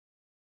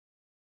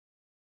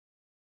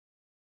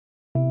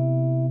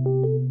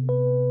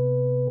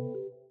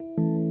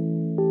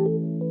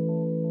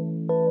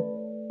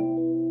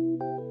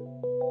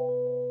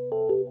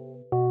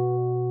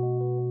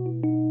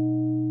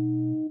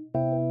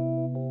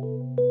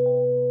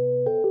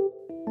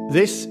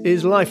This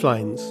is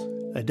Lifelines,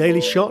 a daily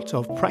shot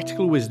of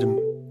practical wisdom.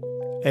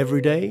 Every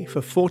day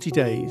for 40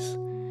 days.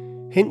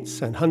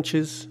 Hints and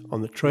hunches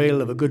on the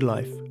trail of a good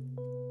life.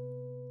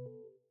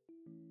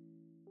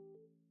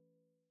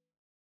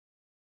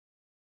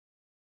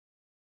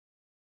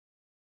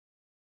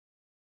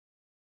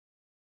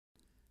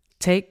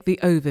 Take the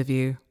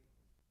overview.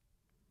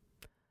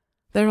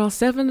 There are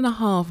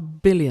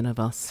 7.5 billion of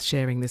us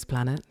sharing this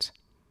planet.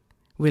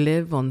 We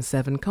live on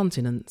 7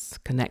 continents,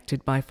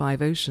 connected by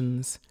 5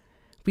 oceans.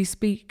 We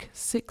speak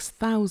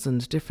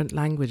 6,000 different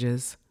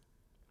languages.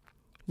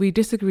 We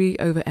disagree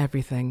over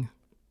everything,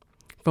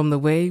 from the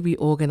way we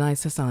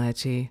organise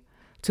society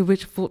to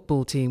which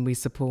football team we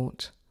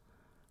support,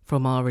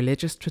 from our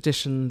religious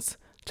traditions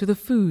to the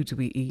food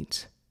we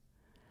eat.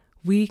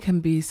 We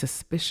can be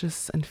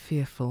suspicious and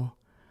fearful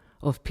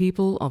of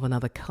people of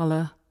another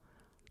colour,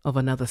 of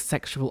another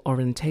sexual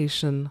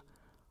orientation,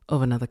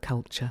 of another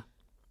culture.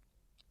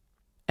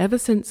 Ever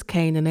since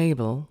Cain and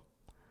Abel,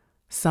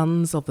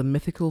 sons of the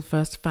mythical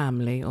first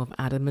family of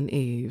Adam and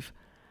Eve,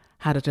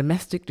 had a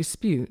domestic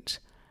dispute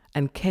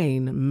and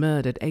Cain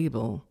murdered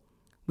Abel,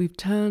 we've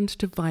turned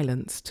to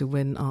violence to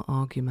win our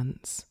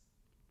arguments.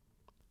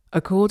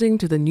 According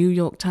to the New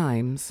York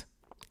Times,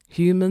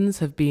 humans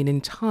have been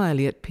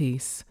entirely at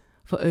peace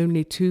for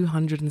only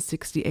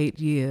 268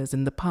 years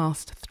in the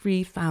past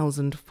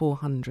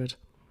 3,400.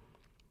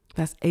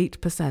 That's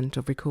 8%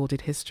 of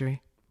recorded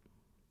history.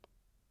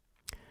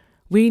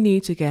 We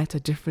need to get a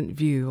different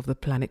view of the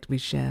planet we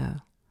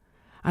share,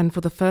 and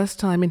for the first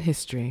time in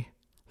history,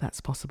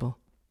 that's possible.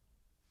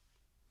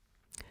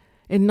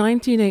 In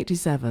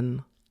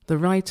 1987, the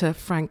writer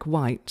Frank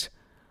White,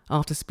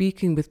 after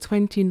speaking with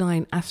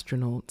 29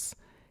 astronauts,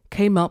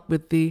 came up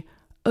with the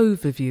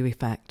overview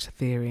effect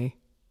theory.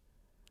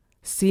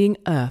 Seeing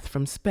Earth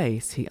from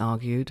space, he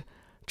argued,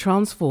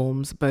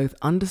 transforms both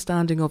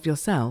understanding of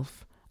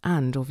yourself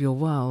and of your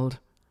world.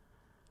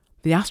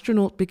 The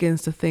astronaut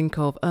begins to think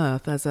of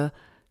Earth as a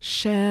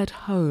shared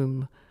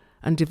home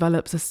and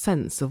develops a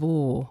sense of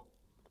awe.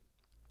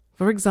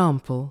 For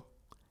example,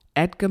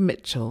 Edgar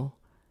Mitchell,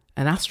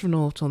 an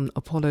astronaut on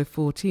Apollo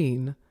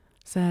 14,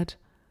 said,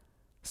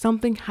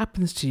 "Something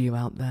happens to you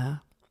out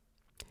there.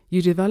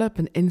 You develop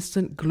an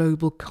instant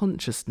global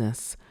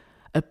consciousness,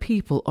 a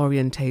people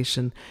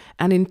orientation,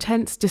 an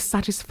intense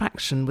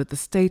dissatisfaction with the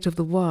state of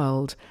the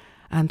world,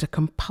 and a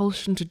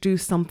compulsion to do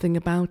something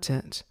about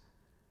it.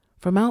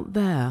 From out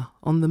there,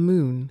 on the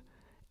moon,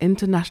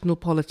 international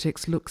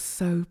politics looks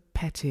so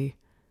petty.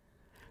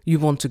 You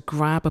want to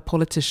grab a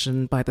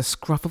politician by the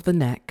scruff of the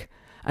neck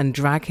and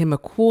drag him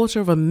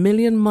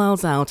 250,000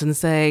 miles out and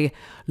say,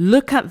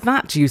 'Look at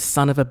that, you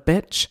son of a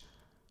bitch!'"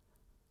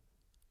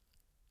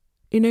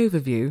 In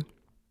Overview,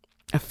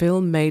 a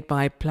film made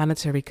by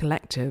Planetary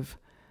Collective,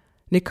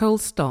 Nicole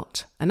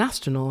Stott, an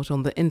astronaut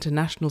on the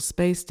International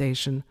Space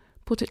Station,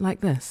 put it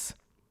like this: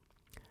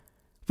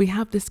 "We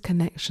have this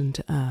connection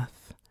to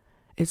Earth.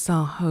 It's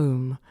our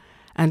home,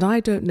 and I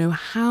don't know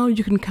how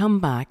you can come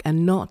back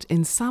and not,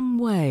 in some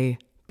way,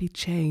 be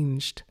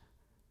changed."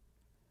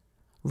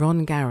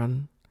 Ron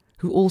Garan,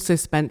 who also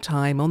spent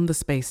time on the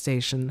space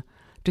station,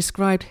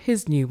 described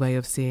his new way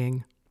of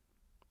seeing.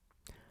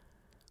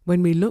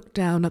 "When we look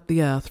down at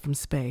the Earth from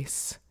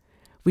space,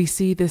 we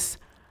see this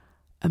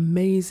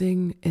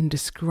amazing,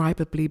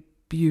 indescribably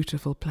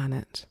beautiful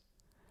planet.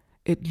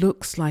 It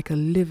looks like a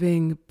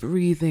living,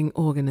 breathing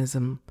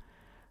organism,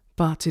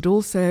 but it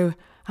also,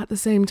 at the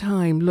same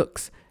time,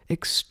 looks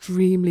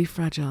extremely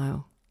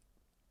fragile.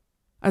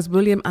 As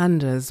William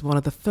Anders, one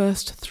of the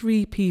first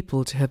 3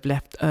 people to have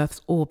left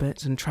Earth's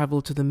orbit and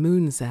travelled to the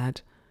moon,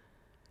 said,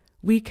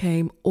 'We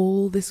came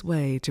all this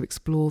way to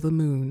explore the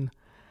moon,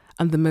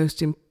 and the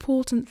most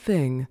important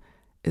thing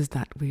is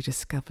that we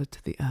discovered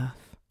the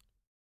Earth.'"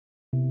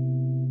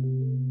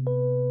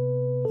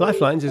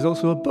 Lifelines is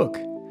also a book.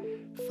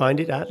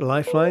 Find it at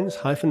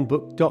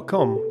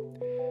lifelines-book.com.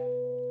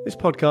 This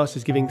podcast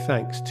is giving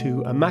thanks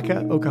to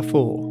Amaka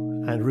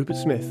Okafor and Rupert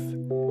Smith,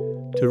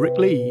 to Rick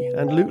Lee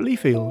and Luke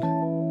Leafield,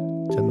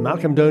 to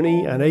Malcolm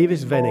Doney and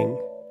Avis Venning,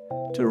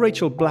 to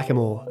Rachel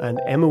Blackamore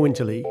and Emma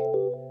Winterly,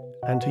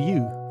 and to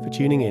you for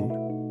tuning in.